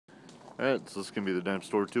Alright, so this is going to be the dime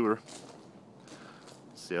store tour.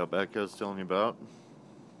 Let's see how outback I was telling you about.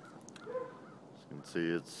 As you can see,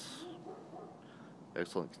 it's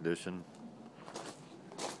excellent condition.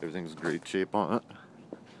 Everything's in great shape on it.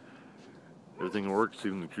 Everything works,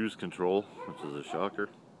 even the cruise control, which is a shocker.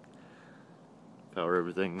 Power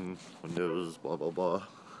everything, windows, blah blah blah.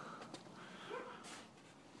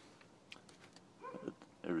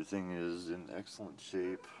 Everything is in excellent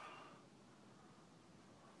shape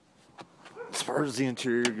as far as the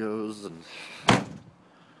interior goes, and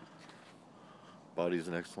body's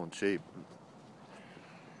in excellent shape.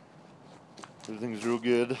 Everything's real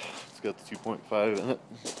good. It's got the 2.5 in it.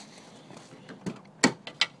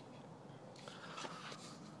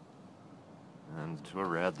 And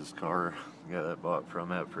whoever had this car, the guy that bought from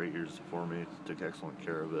had for 8 years before me, took excellent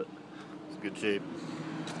care of it. It's in good shape.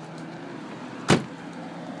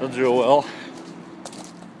 Runs real well.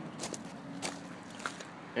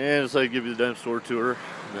 And so I give you the dime store tour of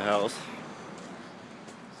the house.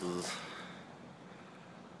 This is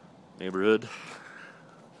neighborhood.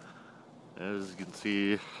 As you can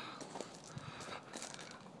see, it's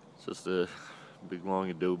just a big long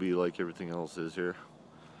adobe like everything else is here.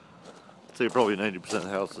 I'd say probably 90% of the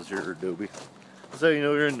houses here are adobe. That's how you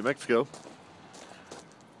know you're in New Mexico.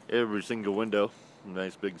 Every single window, a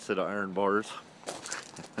nice big set of iron bars.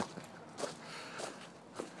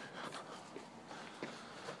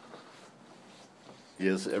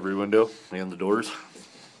 Yes, every window and the doors.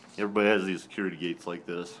 Everybody has these security gates like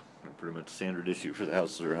this. They're pretty much standard issue for the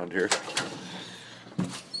houses around here.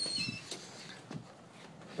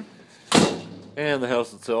 And the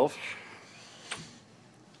house itself.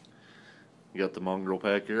 You got the mongrel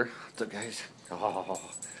pack here. What's up, guys? Oh,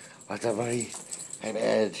 what's up, buddy? Hey,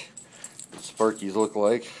 Ed. Sparkies look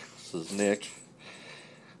like. This is Nick.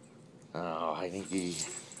 Oh, hi, Nicky.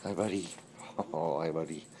 Hi, buddy. Oh, hi,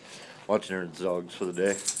 buddy. Watching Aaron's dogs for the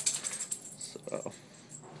day. So,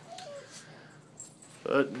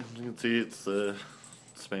 but you can see it's the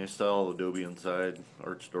Spanish style adobe inside,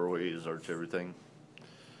 arch doorways, arch everything.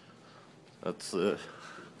 That's the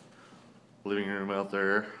living room out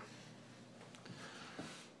there.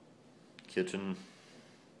 Kitchen.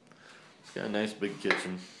 It's got a nice big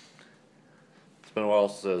kitchen. It's been a while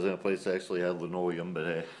since I was in a place that actually had linoleum, but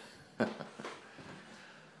hey.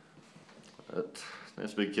 But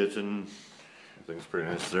nice big kitchen. Everything's pretty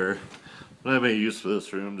nice there. Don't have any use for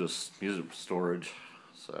this room, just use it for storage.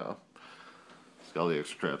 So it's got all the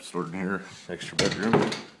extra crap stored in here. Extra bedroom.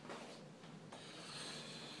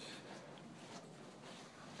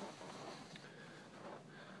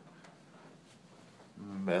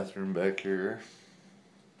 Bathroom back here.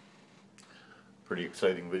 Pretty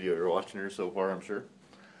exciting video you're watching here so far, I'm sure.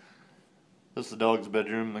 This is the dog's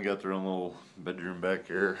bedroom. They got their own little bedroom back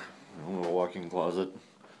here. A little walk-in closet.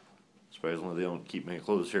 Surprisingly, they don't keep many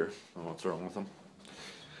clothes here. I don't know what's wrong with them.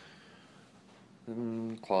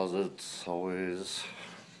 And closets, always.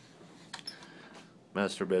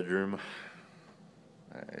 Master bedroom.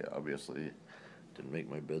 I obviously didn't make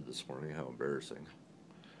my bed this morning. How embarrassing.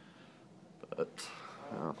 But, it's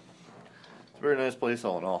a very nice place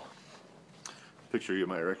all in all. Picture you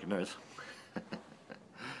might recognize.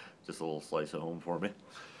 Just a little slice of home for me.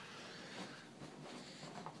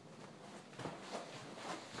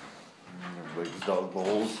 Everybody's dog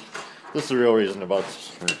bowls. This is the real reason about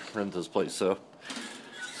to rent this place. So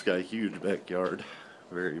it's got a huge backyard.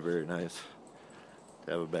 Very, very nice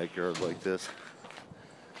to have a backyard like this.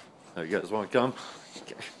 Now you guys want to come?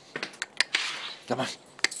 Okay. Come on.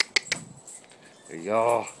 There you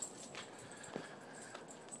go.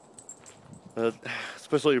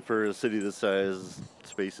 Especially for a city this size,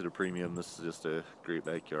 space at a premium, this is just a great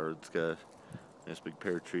backyard. It's got a nice big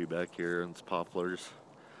pear tree back here and it's poplars.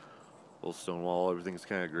 Little stone wall, everything's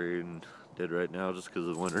kind of gray and dead right now just because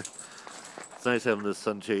of the winter. It's nice having this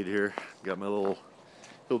sunshade here. Got my little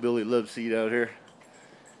hillbilly love seat out here.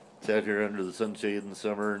 It's out here under the sunshade in the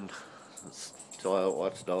summer and chill out,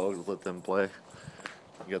 watch dogs, let them play.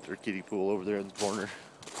 You got their kiddie pool over there in the corner.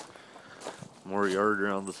 More yard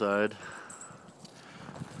around the side.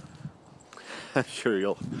 I'm sure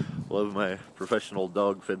you'll love my professional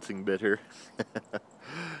dog fencing bit here.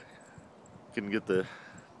 Couldn't get the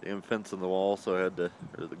damn fence on the wall, so I had to,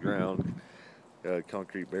 or the ground. Got a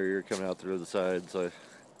concrete barrier coming out through the side, so I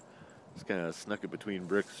just kind of snuck it between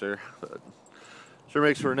bricks there. But sure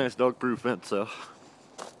makes for a nice dog-proof fence, so.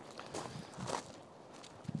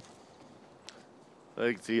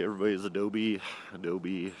 I can see everybody's adobe. But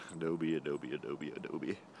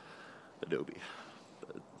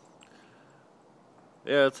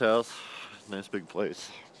yeah, it's a house. Nice big place.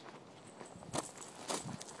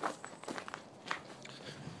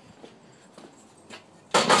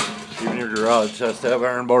 garage has to have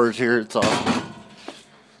iron bars here. It's awesome.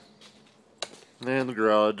 And the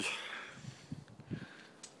garage.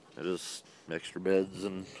 Just extra beds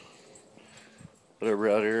and whatever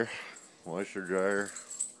out here. Washer, dryer.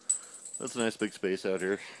 That's a nice big space out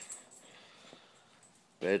here.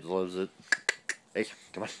 Badge loves it. Hey,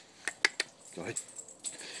 come on. Go ahead.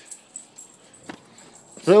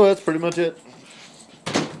 So that's pretty much it.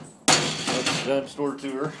 That's the giant store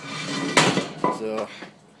tour. So,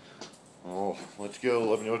 I'll let you go.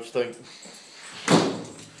 Let me know what you think.